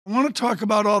I want to talk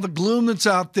about all the gloom that's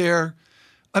out there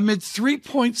amid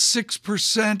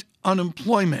 3.6%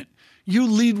 unemployment. You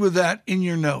lead with that in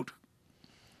your note.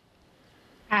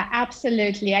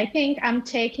 Absolutely. I think I'm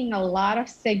taking a lot of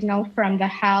signal from the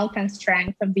health and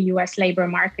strength of the US labor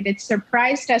market. It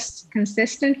surprised us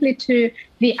consistently to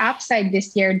the upside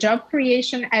this year. Job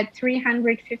creation at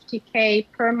 350K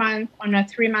per month on a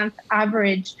 3-month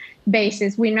average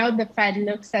basis. We know the Fed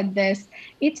looks at this.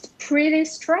 It's pretty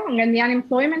strong. And the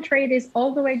unemployment rate is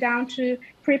all the way down to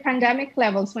pre-pandemic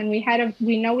levels when we had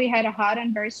a hot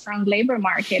and very strong labor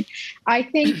market. I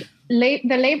think the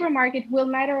labor market will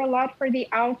matter a lot for the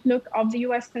outlook of the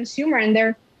U.S. consumer and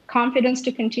their confidence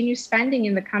to continue spending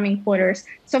in the coming quarters.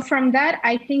 So from that,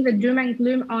 I think the doom and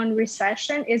gloom on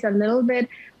recession is a little bit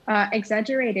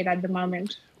exaggerated at the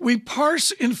moment. We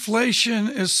parse inflation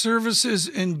as services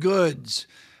and goods.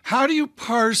 How do you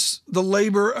parse the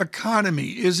labor economy?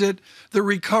 Is it the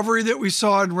recovery that we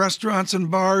saw in restaurants and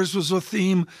bars was a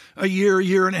theme a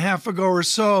year and a half ago or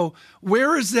so?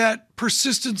 Where is that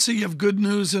persistency of good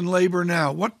news in labor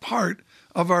now? What part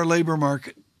of our labor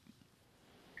market?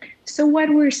 So what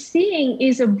we're seeing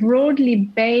is a broadly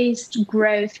based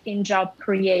growth in job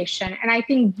creation. And I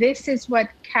think this is what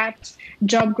kept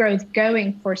job growth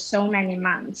going for so many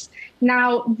months.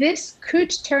 Now, this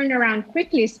could turn around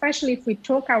quickly, especially if we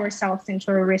talk ourselves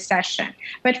into a recession.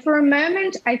 But for a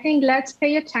moment, I think let's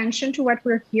pay attention to what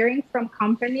we're hearing from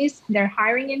companies, their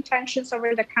hiring intentions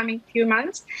over the coming few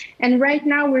months. And right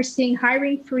now we're seeing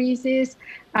hiring freezes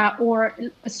or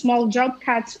small job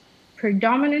cuts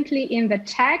predominantly in the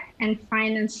tech and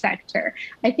finance sector.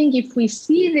 I think if we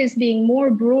see this being more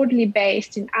broadly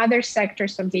based in other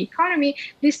sectors of the economy,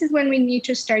 this is when we need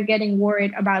to start getting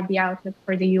worried about the outlook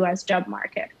for the U.S. job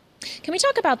market. Can we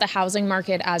talk about the housing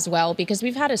market as well? Because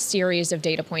we've had a series of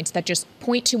data points that just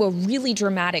point to a really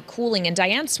dramatic cooling. And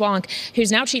Diane Swank,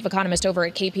 who's now chief economist over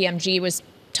at KPMG, was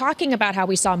talking about how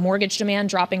we saw mortgage demand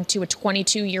dropping to a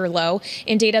 22-year low.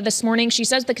 In data this morning, she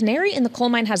says the canary in the coal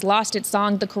mine has lost its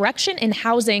song. The correction in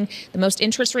housing, the most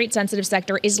interest rate sensitive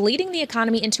sector, is leading the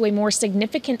economy into a more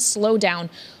significant slowdown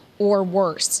or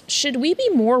worse. Should we be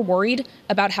more worried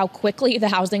about how quickly the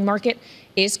housing market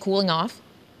is cooling off?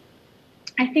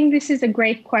 I think this is a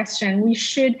great question. We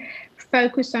should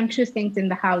focus on two things in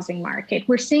the housing market.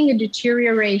 We're seeing a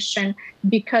deterioration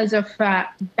because of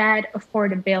bad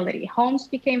affordability. Homes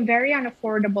became very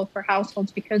unaffordable for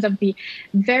households because of the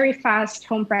very fast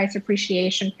home price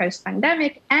appreciation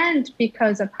post-pandemic and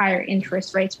because of higher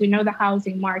interest rates. We know the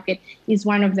housing market is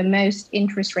one of the most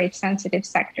interest rate sensitive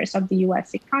sectors of the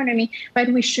US economy, but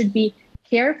we should be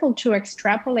careful to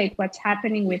extrapolate what's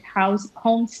happening with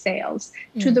home sales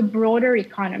to the broader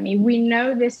economy. We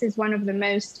know this is one of the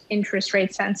most interest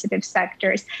rate sensitive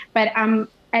sectors, but I'm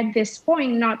at this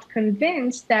point not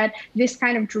convinced that this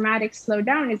kind of dramatic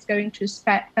slowdown is going to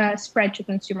spread to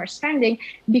consumer spending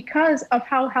because of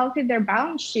how healthy their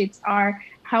balance sheets are,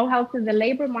 how healthy the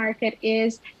labor market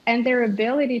is, and their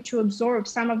ability to absorb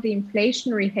some of the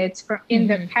inflationary hits in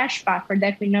the cash buffer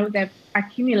that we know they've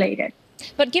accumulated.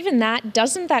 But given that,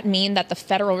 doesn't that mean that the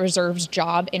Federal Reserve's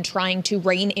job in trying to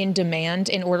rein in demand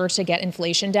in order to get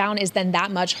inflation down is then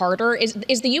that much harder? Is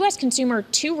the U.S. consumer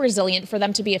too resilient for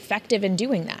them to be effective in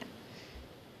doing that?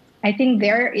 I think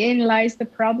therein lies the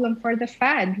problem for the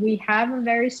Fed. We have a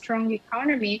very strong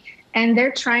economy, and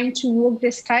they're trying to walk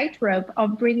this tightrope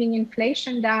of bringing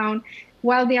inflation down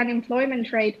while the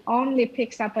unemployment rate only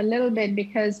picks up a little bit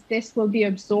because this will be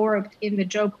absorbed in the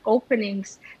job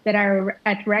openings that are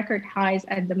at record highs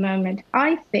at the moment.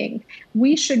 I think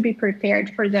we should be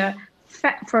prepared for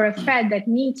a Fed that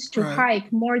needs to hike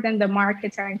more than the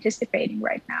markets are anticipating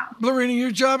right now. Blerina,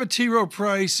 your job at Rowe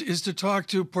Price is to talk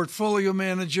to portfolio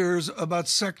managers about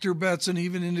sector bets and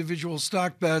even individual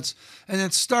stock bets, and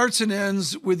it starts and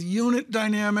ends with unit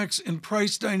dynamics and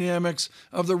price dynamics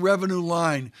of the revenue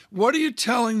line. What are you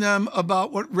telling them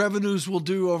about what revenues will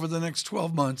do over the next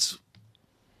 12 months?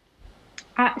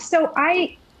 So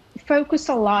I focus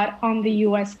a lot on the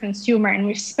U.S. consumer, and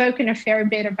we've spoken a fair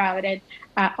bit about it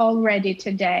already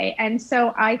today. And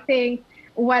so I think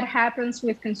what happens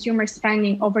with consumer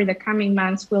spending over the coming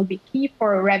months will be key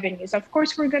for revenues. Of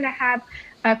course, we're going to have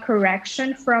a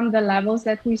correction from the levels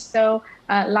that we saw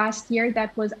last year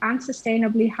that was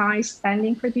unsustainably high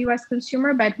spending for the U.S.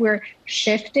 consumer, but we're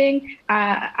shifting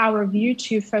our view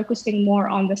to focusing more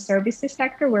on the services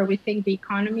sector where we think the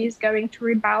economy is going to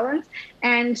rebalance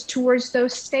and towards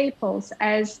those staples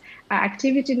as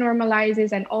activity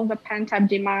normalizes and all the pent-up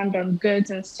demand on goods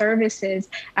and services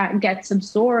gets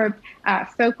absorbed,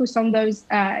 focus on those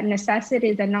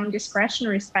necessities and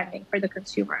non-discretionary spending for the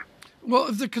consumer. Well,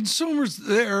 if the consumer's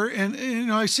there,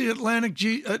 and I see Atlanta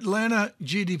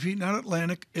GDP, not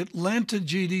Atlantic, Atlanta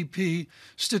GDP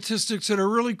statistics that are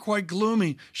really quite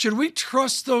gloomy. Should we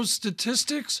trust those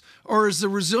statistics, or is the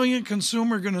resilient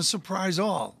consumer going to surprise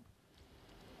all?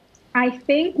 I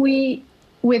think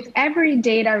with every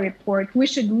data report, we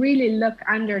should really look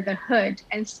under the hood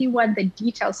and see what the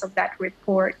details of that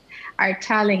report are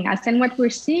telling us. And what we're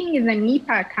seeing in the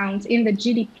NEPA accounts, in the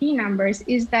GDP numbers,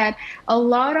 is that a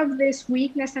lot of this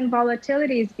weakness and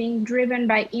volatility is being driven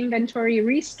by inventory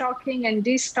restocking and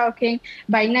destocking,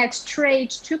 by net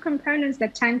trade, two components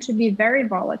that tend to be very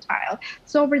volatile.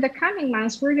 So over the coming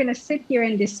months, we're going to sit here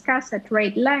and discuss at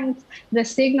great length the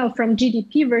signal from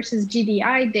GDP versus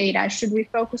GDI data. Should we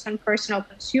focus on personal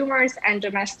consumers and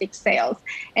domestic sales?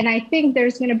 And I think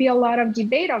there's going to be a lot of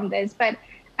debate on this, but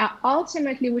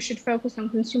ultimately, we should focus on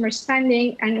consumer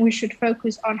spending, and we should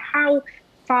focus on how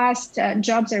fast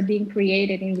jobs are being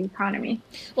created in the economy.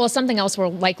 Well, something else we're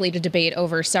likely to debate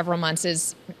over several months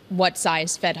is what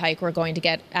size Fed hike we're going to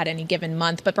get at any given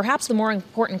month. But perhaps the more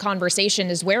important conversation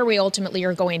is where we ultimately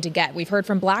are going to get. We've heard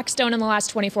from Blackstone in the last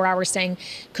 24 hours saying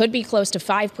could be close to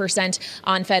 5%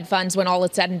 on Fed funds when all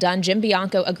is said and done. Jim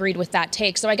Bianco agreed with that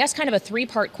take. So I guess kind of a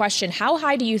three-part question. How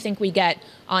high do you think we get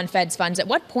on Fed's funds? At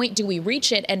what point do we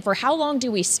reach it? And for how long do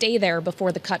we stay there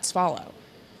before the cuts follow?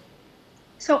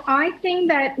 So I think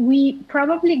that we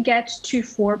probably get to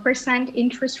 4%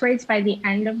 interest rates by the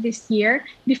end of this year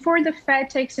before the Fed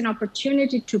takes an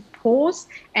opportunity to pause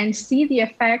and see the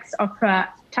effects of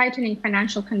tightening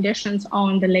financial conditions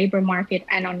on the labor market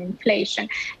and on inflation.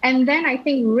 And then I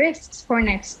think risks for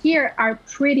next year are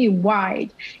pretty wide.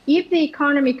 If the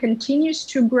economy continues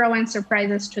to grow and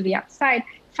surprise us to the upside,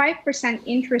 5%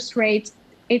 interest rates,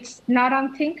 it's not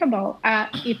unthinkable.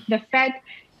 If the Fed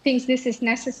thinks this is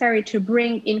necessary to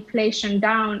bring inflation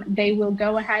down, they will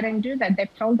go ahead and do that.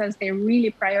 They've told us they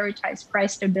really prioritize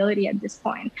price stability at this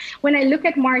point. When I look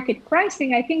at market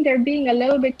pricing, I think they're being a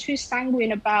little bit too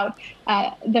sanguine about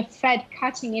the Fed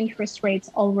cutting interest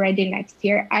rates already next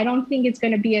year. I don't think it's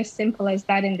going to be as simple as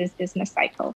that in this business cycle.